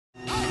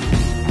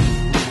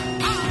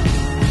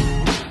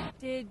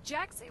Did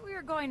Jack say we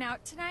were going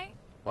out tonight?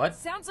 What?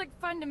 Sounds like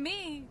fun to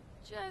me.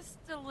 Just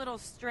a little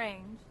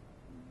strange.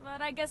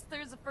 But I guess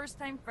there's a first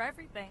time for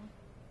everything.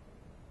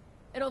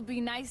 It'll be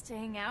nice to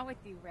hang out with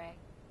you, Ray.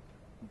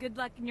 Good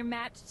luck in your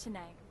match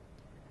tonight.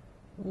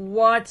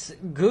 What's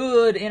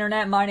good,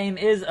 Internet? My name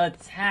is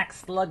Attack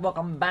Slug.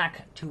 Welcome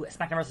back to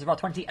SmackDown SvR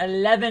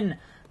 2011.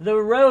 The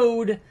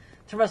road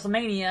to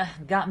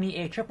WrestleMania got me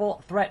a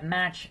triple threat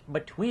match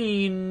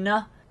between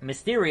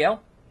Mysterio,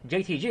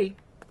 JTG,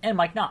 and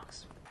Mike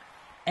Knox.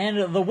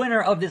 And the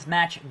winner of this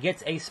match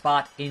gets a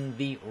spot in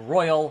the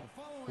Royal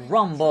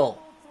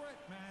Rumble.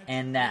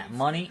 And that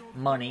money,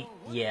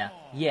 yeah.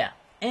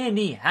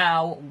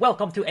 Anyhow,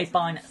 welcome to a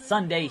fine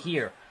Sunday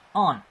here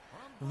on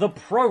the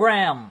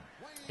program.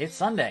 It's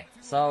Sunday,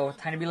 so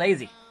time to be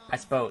lazy, I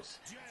suppose.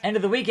 End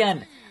of the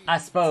weekend, I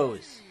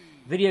suppose.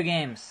 Video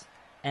games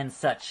and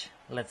such.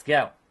 Let's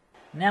go.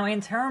 Now,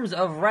 in terms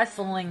of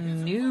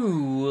wrestling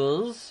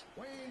news,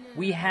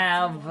 we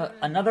have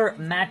another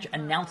match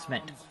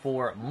announcement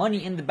for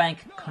Money in the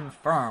Bank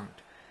confirmed,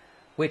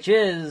 which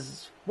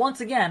is,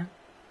 once again,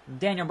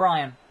 Daniel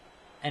Bryan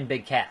and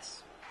Big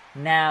Cass.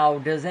 Now,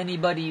 does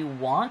anybody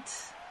want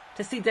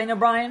to see Daniel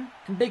Bryan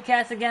and Big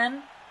Cass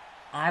again?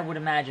 I would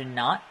imagine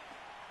not.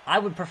 I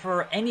would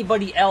prefer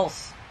anybody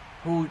else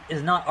who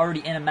is not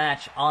already in a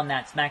match on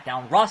that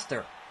SmackDown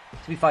roster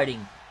to be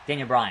fighting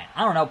Daniel Bryan.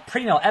 I don't know,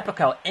 Primo,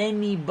 Epico,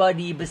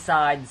 anybody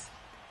besides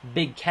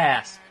Big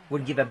Cass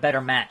would give a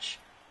better match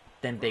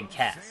than Big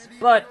Cass.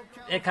 But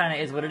it kind of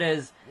is what it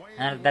is,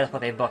 and that's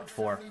what they booked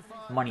for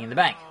Money in the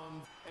Bank.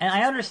 And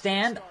I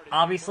understand,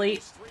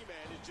 obviously,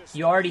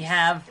 you already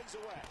have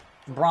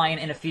Bryan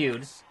in a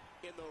feud,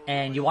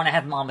 and you want to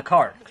have him on the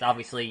card, because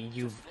obviously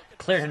you've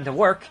cleared him to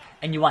work,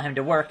 and you want him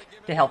to work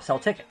to help sell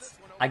tickets.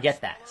 I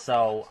get that.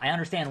 So I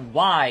understand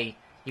why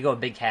you go with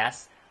Big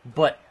Cass,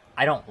 but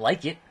I don't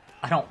like it.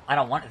 I don't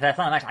want, that's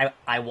not a match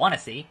I want to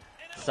see.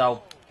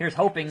 So here's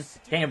hoping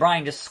Daniel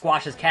Bryan just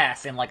squashes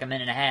Cass in like a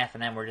minute and a half,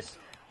 and then we're just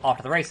off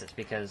to the races,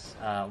 because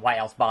why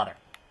else bother?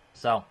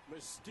 So,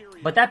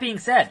 but that being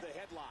said,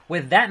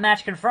 with that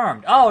match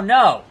confirmed, oh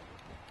no!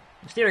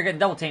 Mysterio getting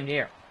double teamed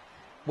here.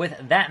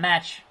 With that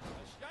match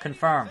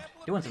confirmed,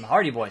 doing some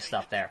Hardy Boy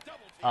stuff there.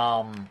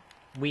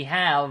 We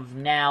have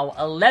now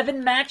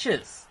 11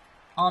 matches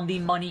on the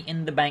Money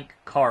in the Bank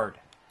card,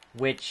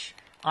 which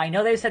I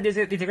know they said these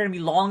are going to be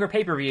longer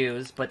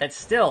pay-per-views, but that's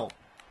still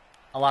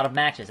a lot of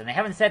matches. And they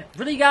haven't said,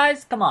 really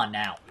guys? Come on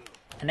now.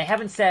 And they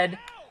haven't said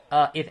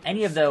if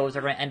any of those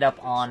are going to end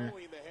up on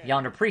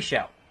Yonder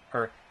pre-show,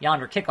 or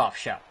Yonder kickoff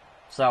show.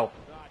 So,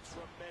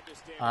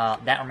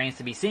 that remains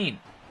to be seen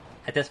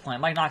at this point.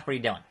 Mike Knox, what are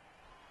you doing?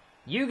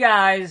 You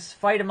guys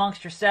fight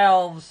amongst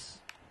yourselves.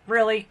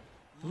 Really?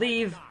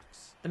 Leave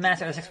the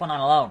Master of the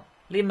 619 alone.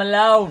 Leave him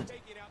alone.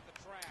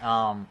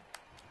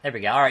 There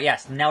we go. Alright,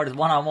 yes. Now it is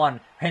one-on-one.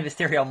 Rey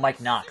Mysterio,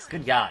 Mike Knox.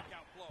 Good God.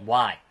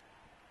 Why?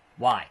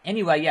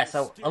 Anyway, yeah,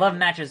 so 11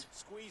 matches.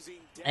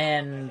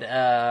 And,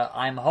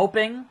 I'm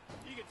hoping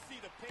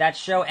that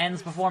show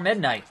ends before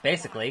midnight,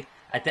 basically,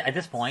 at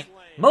this point.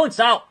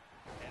 Moonsault!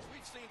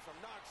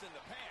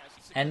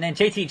 And then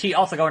JTG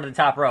also going to the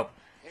top rope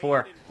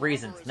for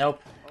reasons.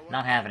 Nope.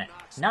 Not having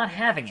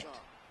it.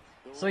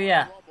 So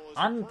yeah,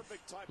 I'm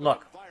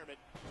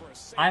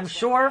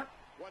sure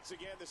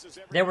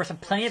there were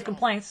plenty of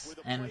complaints,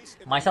 and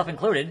myself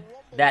included,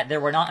 that there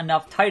were not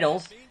enough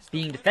titles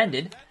being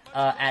defended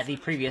at the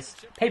previous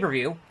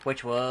pay-per-view,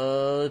 which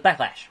was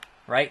Backlash,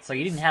 right? So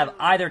you didn't have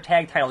either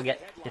tag title get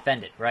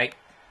defended, right?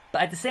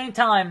 But at the same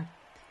time,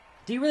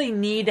 do you really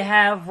need to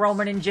have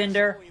Roman and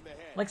Jinder?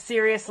 Like,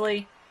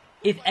 seriously?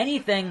 If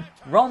anything,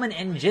 Roman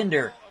and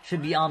Jinder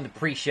should be on the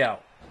pre-show.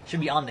 Should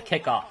be on the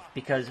kickoff.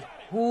 Because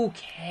who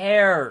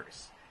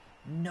cares?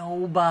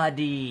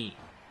 Nobody.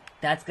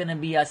 That's gonna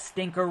be a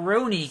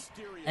stinkeroonie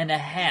and a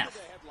half.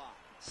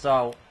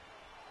 So,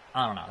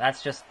 I don't know.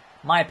 That's just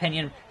my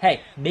opinion.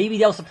 Hey, maybe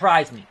they'll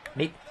surprise me.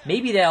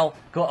 Maybe they'll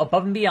go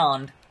above and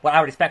beyond what I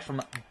would expect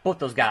from both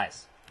those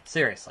guys.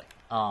 Seriously.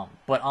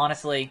 But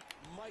honestly,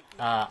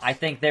 I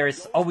think there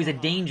is always a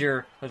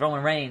danger with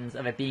Roman Reigns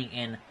of it being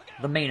in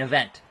the main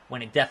event,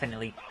 when it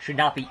definitely should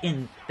not be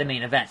in the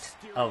main event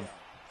of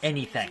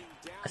anything.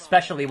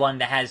 Especially one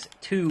that has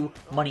 2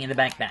 Money in the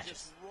Bank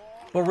matches.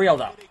 For real,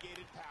 though.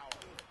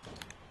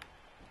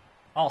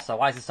 Also,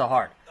 why is it so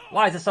hard?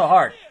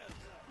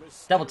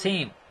 Double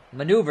team.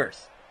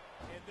 Maneuvers.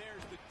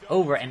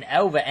 Over and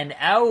over and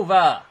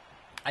over.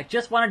 I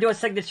just want to do a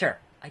signature.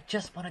 And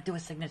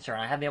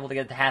I haven't been able to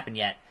get it to happen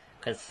yet.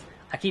 Because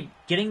I keep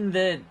getting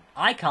the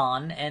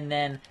icon, and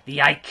then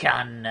the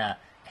icon,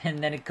 and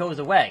then it goes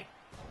away.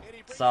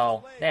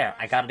 So, there.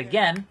 I got it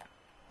again.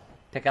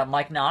 Pick up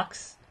Mike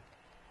Knox.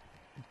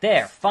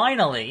 There.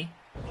 Finally,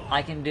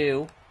 I can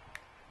do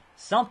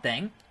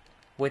something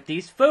with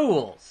these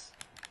fools.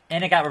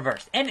 And it got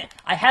reversed. And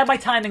I had my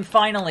timing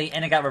finally,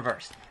 and it got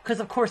reversed. Because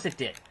of course it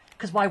did.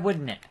 Because why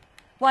wouldn't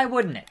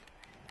it?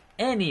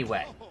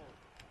 Anyway.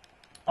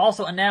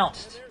 Also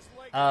announced,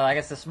 I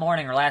guess this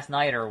morning or last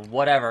night or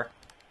whatever.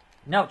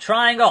 No,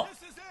 triangle.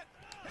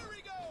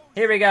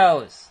 Here he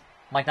goes.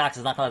 Mike Knox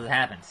is not going to let this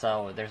happen,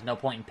 so there's no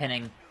point in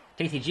pinning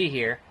JTG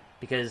here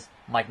because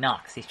Mike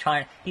Knox. He's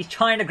trying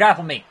to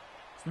grapple me.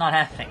 It's not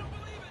happening.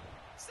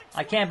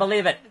 I can't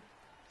believe it.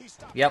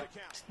 Yep.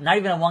 Not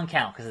even a 1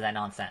 count because of that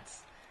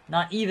nonsense.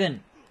 Not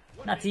even.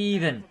 Not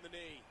even.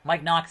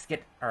 Mike Knox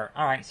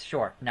alright,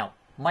 sure. No.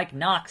 Mike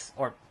Knox,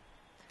 or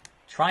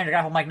trying to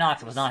grapple Mike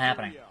Knox, was not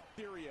happening.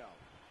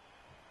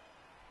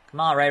 Come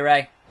on,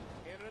 Ray.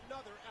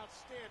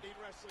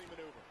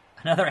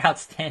 Another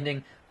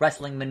outstanding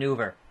wrestling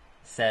maneuver,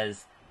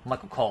 says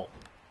Michael Cole.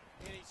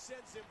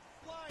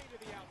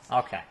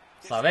 Okay.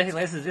 So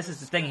basically this is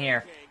the thing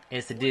here,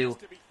 is to do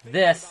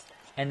this,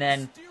 and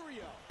then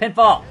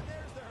pinfall.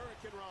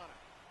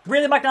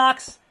 Really, Mike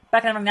Knox?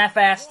 Back on him that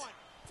fast?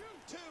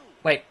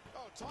 Wait.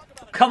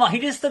 Come on, he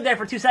just stood there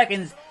for 2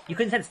 seconds. You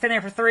couldn't stand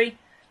there for 3?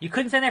 You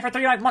couldn't stand there for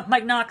 3,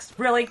 Mike Knox?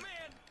 Really?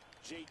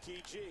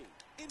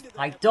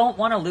 I don't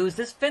want to lose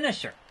this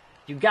finisher.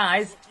 You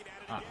guys,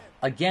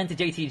 again to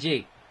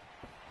JTG.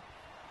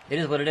 It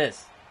is what it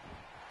is.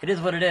 It is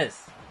what it is.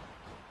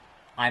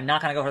 I'm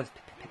not going to go for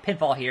the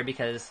pinfall here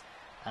because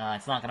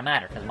it's not going to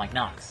matter because Mike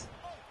Knox.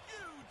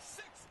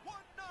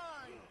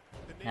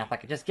 Now if I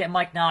could just get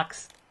Mike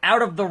Knox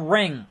out of the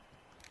ring.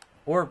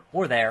 Or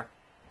there.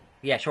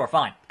 Yeah, sure,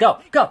 fine. Go!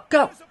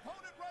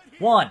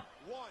 1,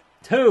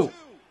 2,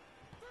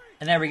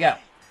 and there we go.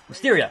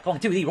 Mysterio going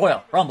to the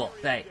Royal Rumble,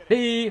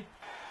 baby.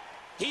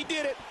 He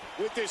did it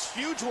with this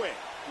huge win.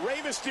 Rey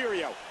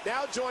Mysterio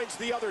now joins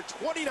the other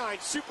 29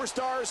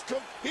 superstars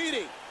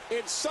competing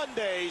in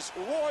Sunday's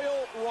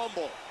Royal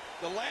Rumble.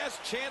 The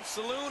Last Chance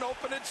Saloon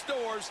opened its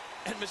doors,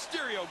 and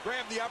Mysterio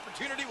grabbed the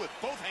opportunity with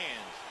both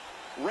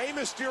hands. Rey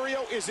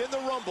Mysterio is in the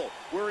Rumble,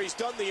 where he's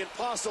done the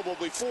impossible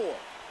before.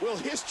 Will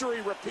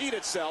history repeat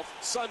itself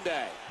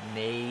Sunday?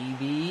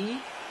 Maybe.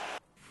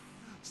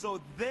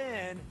 So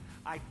then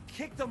I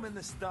kicked him in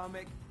the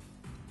stomach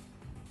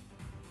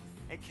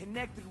and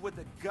connected with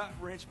a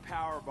gut-wrench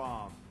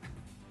powerbomb.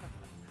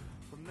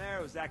 From there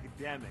it was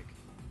academic.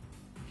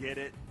 Get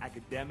it?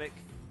 Academic?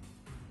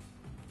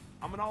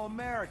 I'm an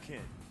All-American.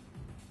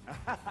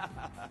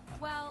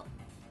 Well,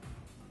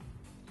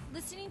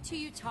 listening to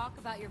you talk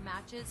about your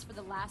matches for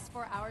the last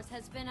 4 hours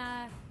has been,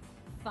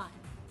 fun.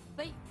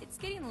 But it's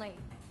getting late.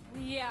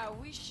 Yeah,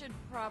 we should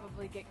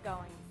probably get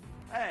going.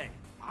 Hey,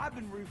 I've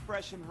been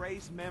refreshing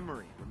Ray's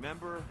memory,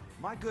 remember?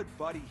 My good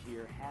buddy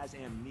here has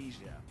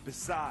amnesia.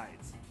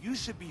 Besides, you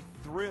should be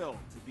thrilled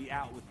to be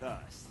out with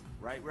us.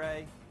 Right,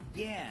 Ray?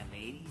 Yeah,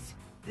 ladies.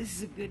 This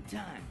is a good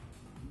time.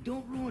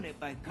 Don't ruin it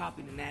by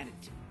copying an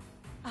attitude.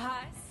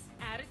 Us?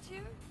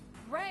 Attitude?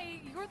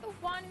 Ray, you're the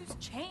one who's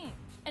changed,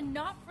 and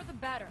not for the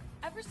better.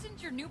 Ever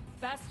since your new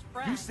best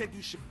friend. You said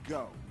you should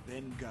go,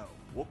 then go.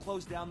 We'll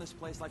close down this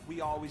place like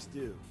we always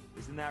do.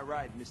 Isn't that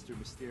right, Mr.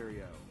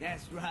 Mysterio?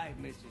 That's right,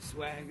 Mr.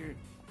 Swagger,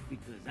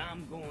 because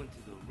I'm going to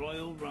the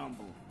Royal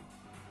Rumble.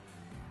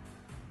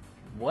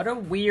 What a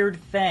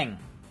weird thing.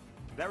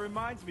 That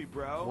reminds me,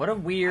 bro. What a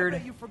weird... I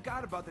bet you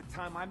forgot about the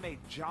time I made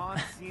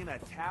John Cena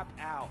tap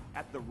out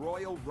at the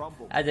Royal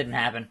Rumble. That didn't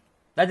happen.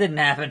 That didn't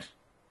happen.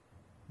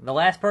 The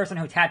last person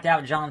who tapped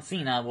out John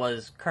Cena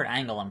was Kurt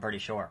Angle, I'm pretty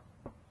sure.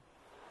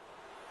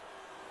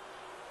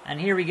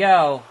 And here we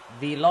go.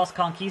 The Los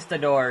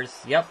Conquistadors,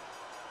 yep,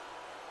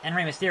 and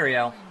Rey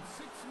Mysterio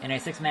in a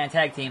 6-man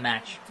tag team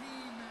match.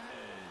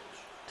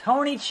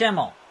 Tony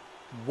Chimmel,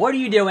 what are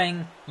you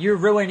doing? You're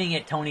ruining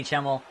it, Tony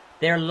Chimmel.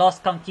 They're Los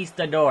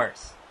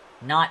Conquistadors,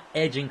 not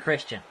Edge and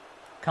Christian.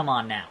 Come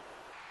on now.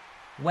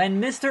 When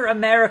Mr.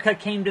 America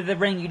came to the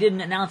ring, you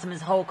didn't announce him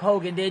as Hulk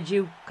Hogan, did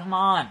you? Come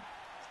on.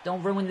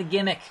 Don't ruin the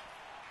gimmick.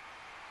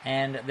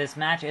 And this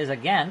match is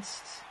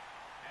against...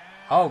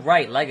 Oh,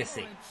 right,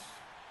 Legacy.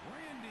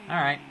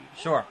 Alright,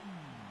 sure.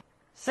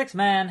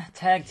 6-man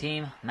tag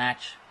team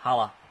match.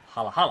 Holla,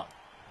 holla, holla.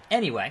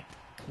 Anyway,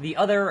 the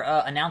other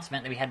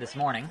announcement that we had this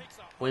morning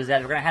was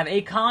that we're going to have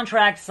a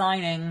contract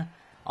signing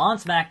on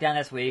SmackDown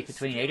this week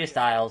between AJ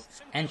Styles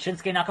and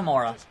Shinsuke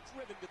Nakamura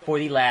for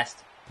the last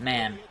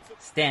man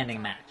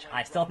standing match.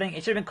 I still think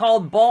it should have been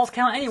called Balls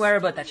Count Anywhere,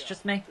 but that's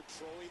just me.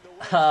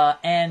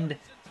 And,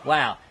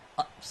 wow.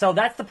 So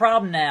that's the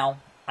problem now,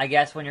 I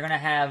guess, when you're going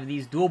to have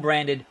these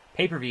dual-branded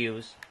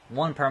pay-per-views,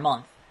 one per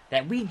month,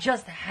 that we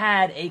just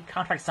had a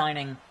contract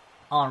signing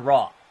on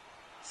Raw.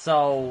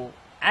 So,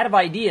 out of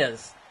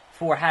ideas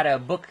for how to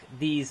book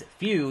these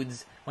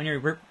feuds when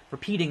you're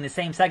repeating the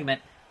same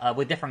segment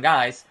with different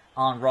guys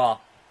on Raw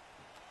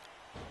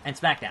and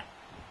SmackDown.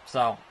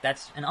 So,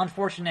 that's an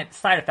unfortunate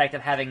side effect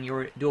of having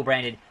your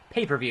dual-branded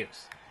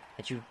pay-per-views.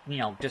 That you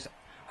know, just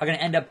are going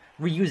to end up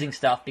reusing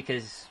stuff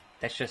because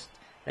that's just...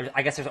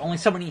 I guess there's only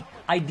so many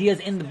ideas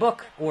in the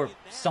book or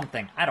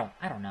something. I don't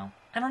know.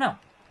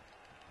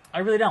 I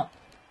really don't.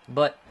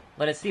 But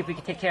let us see if we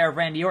can take care of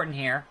Randy Orton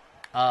here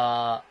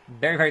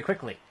very, very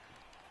quickly.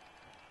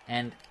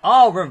 And,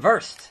 oh,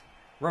 reversed.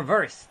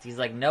 He's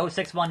like, no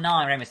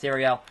 619, Rey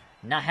Mysterio.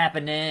 Not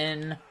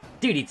happening.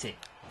 DDT.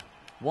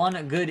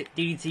 One good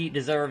DDT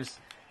deserves,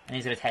 and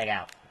he's going to tag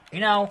out. You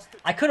know,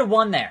 I could have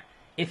won there.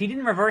 If he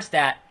didn't reverse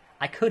that,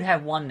 I could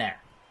have won there.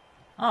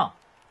 Oh.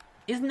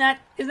 Isn't that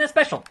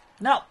special?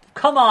 No,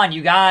 come on,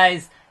 you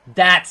guys.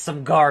 That's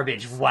some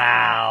garbage.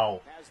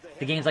 Wow.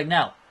 The game's like,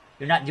 no,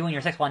 you're not doing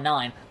your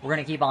 619. We're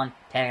going to keep on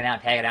tagging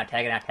out, tagging out,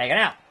 tagging out, tagging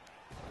out.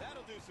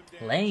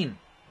 Lame.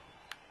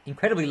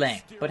 Incredibly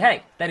lame. But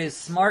hey, that is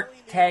smart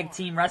tag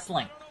team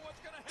wrestling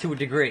to a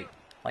degree.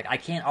 Like, I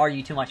can't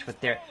argue too much with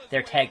their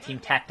tag team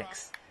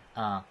tactics,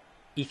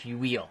 if you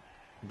will.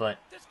 But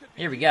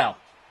here we go.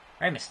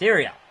 Rey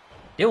Mysterio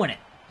doing it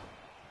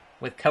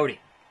with Cody.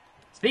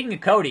 Speaking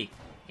of Cody,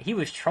 he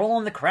was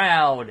trolling the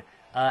crowd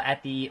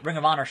at the Ring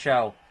of Honor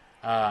show,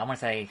 I want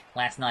to say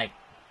last night,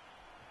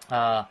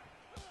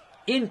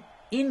 in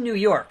New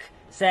York,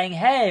 saying,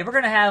 hey, we're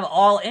going to have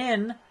All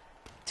In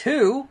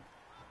 2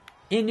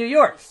 in New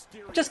York.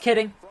 Just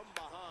kidding.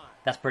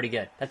 That's pretty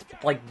good. That's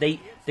like the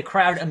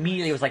crowd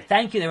immediately was like,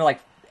 thank you. They were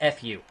like,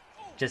 F you.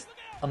 Just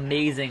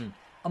amazing,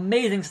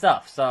 amazing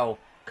stuff. So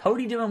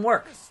Cody doing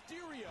work.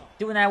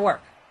 Doing that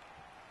work.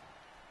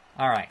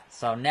 Alright,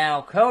 so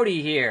now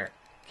Cody here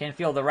can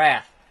feel the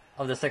wrath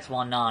of the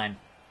 619.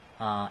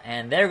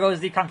 And there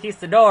goes the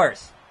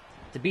Conquistadors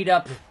to beat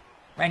up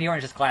Randy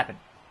Orton. Just clapping.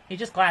 He's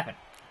just clapping.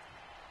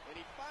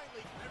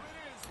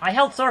 I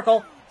held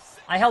circle.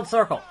 I held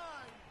circle.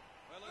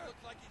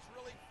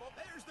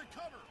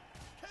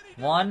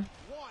 One.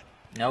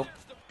 Nope.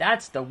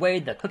 That's the way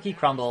the cookie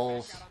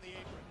crumbles.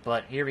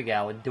 But here we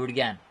go. We'll do it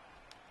again.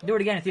 Do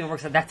it again and see if it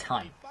works at that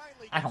time.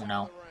 I don't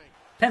know.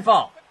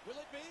 Pinfall.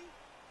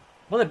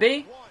 Will it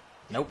be?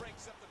 Nope.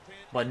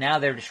 But now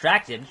they're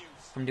distracted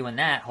from doing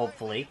that,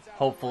 hopefully.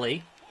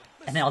 Hopefully.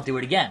 And then I'll do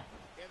it again.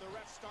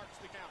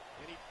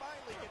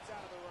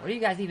 What are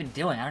you guys even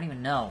doing? I don't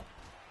even know.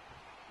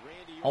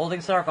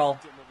 Holding circle.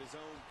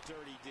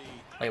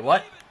 Wait,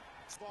 what?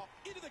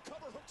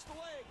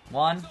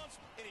 One.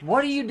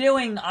 What are you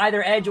doing,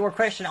 either Edge or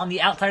Christian, on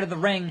the outside of the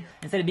ring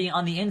instead of being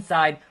on the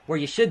inside where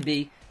you should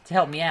be to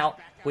help me out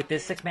with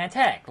this 6-man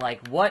tag?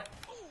 Like, what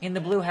in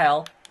the blue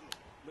hell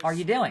are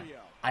you doing?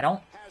 I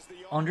don't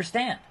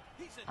understand.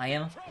 I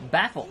am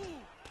baffled.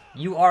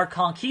 You are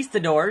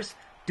conquistadors.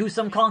 Do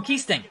some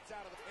conquisting.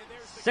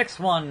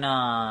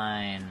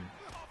 619.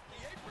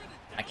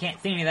 I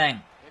can't see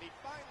anything.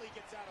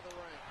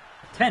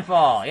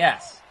 Pinfall,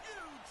 yes.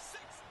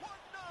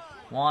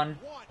 One.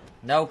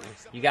 Nope.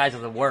 You guys are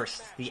the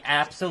worst. The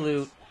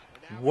absolute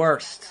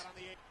worst.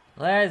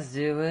 Let's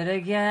do it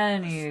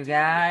again, you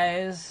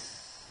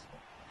guys.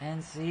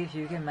 And see if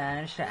you can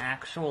manage to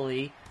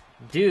actually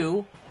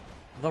do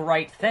the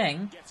right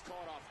thing.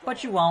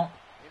 But you won't.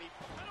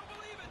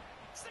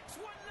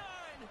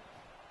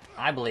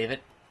 I believe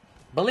it.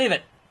 Believe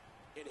it.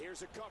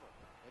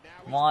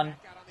 One.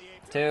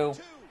 Two.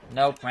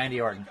 Nope.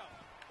 Randy Orton.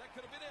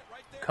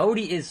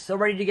 Cody is so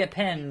ready to get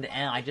pinned,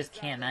 and I just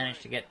can't manage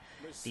to get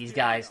these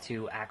guys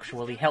to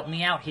actually help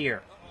me out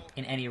here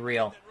in any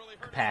real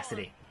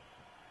capacity.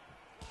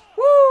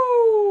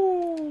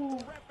 Woo!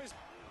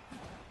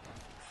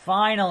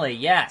 Finally,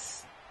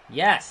 yes.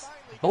 Yes.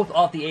 Both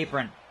off the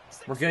apron.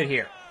 We're good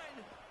here.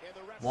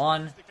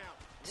 1,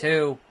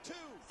 2,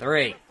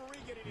 3.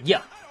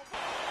 Yeah.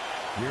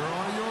 Here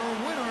are your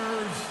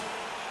winners.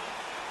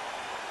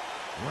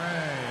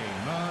 Rey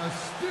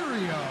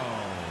Mysterio.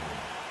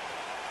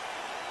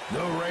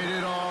 The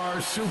Rated R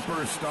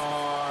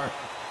Superstar.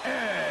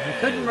 You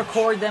couldn't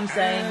record them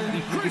saying,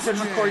 you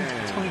couldn't record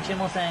Tony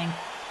Chimel saying,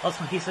 Los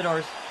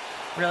Conquistadors.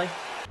 Really?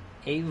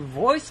 A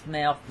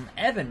voicemail from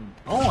Evan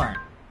Bourne.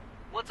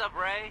 What's up,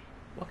 Ray?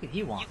 What could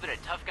he want? You've been a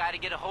tough guy to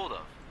get a hold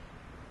of.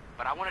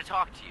 But I want to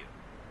talk to you.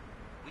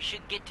 We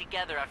should get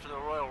together after the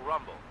Royal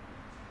Rumble.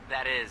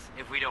 That is,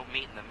 if we don't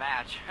meet in the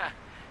match.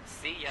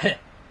 See ya.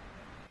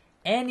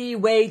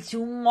 Anyway,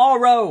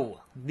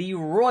 tomorrow, the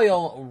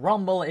Royal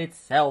Rumble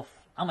itself.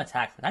 I'm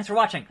attacked. Thanks for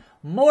watching.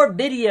 More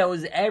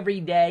videos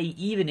every day,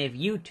 even if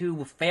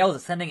YouTube fails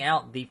at sending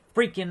out the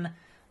freaking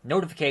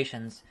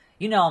notifications.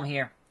 You know I'm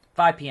here,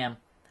 5 p.m.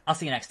 I'll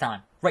see you next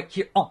time, right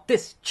here on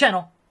this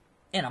channel,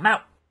 and I'm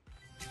out.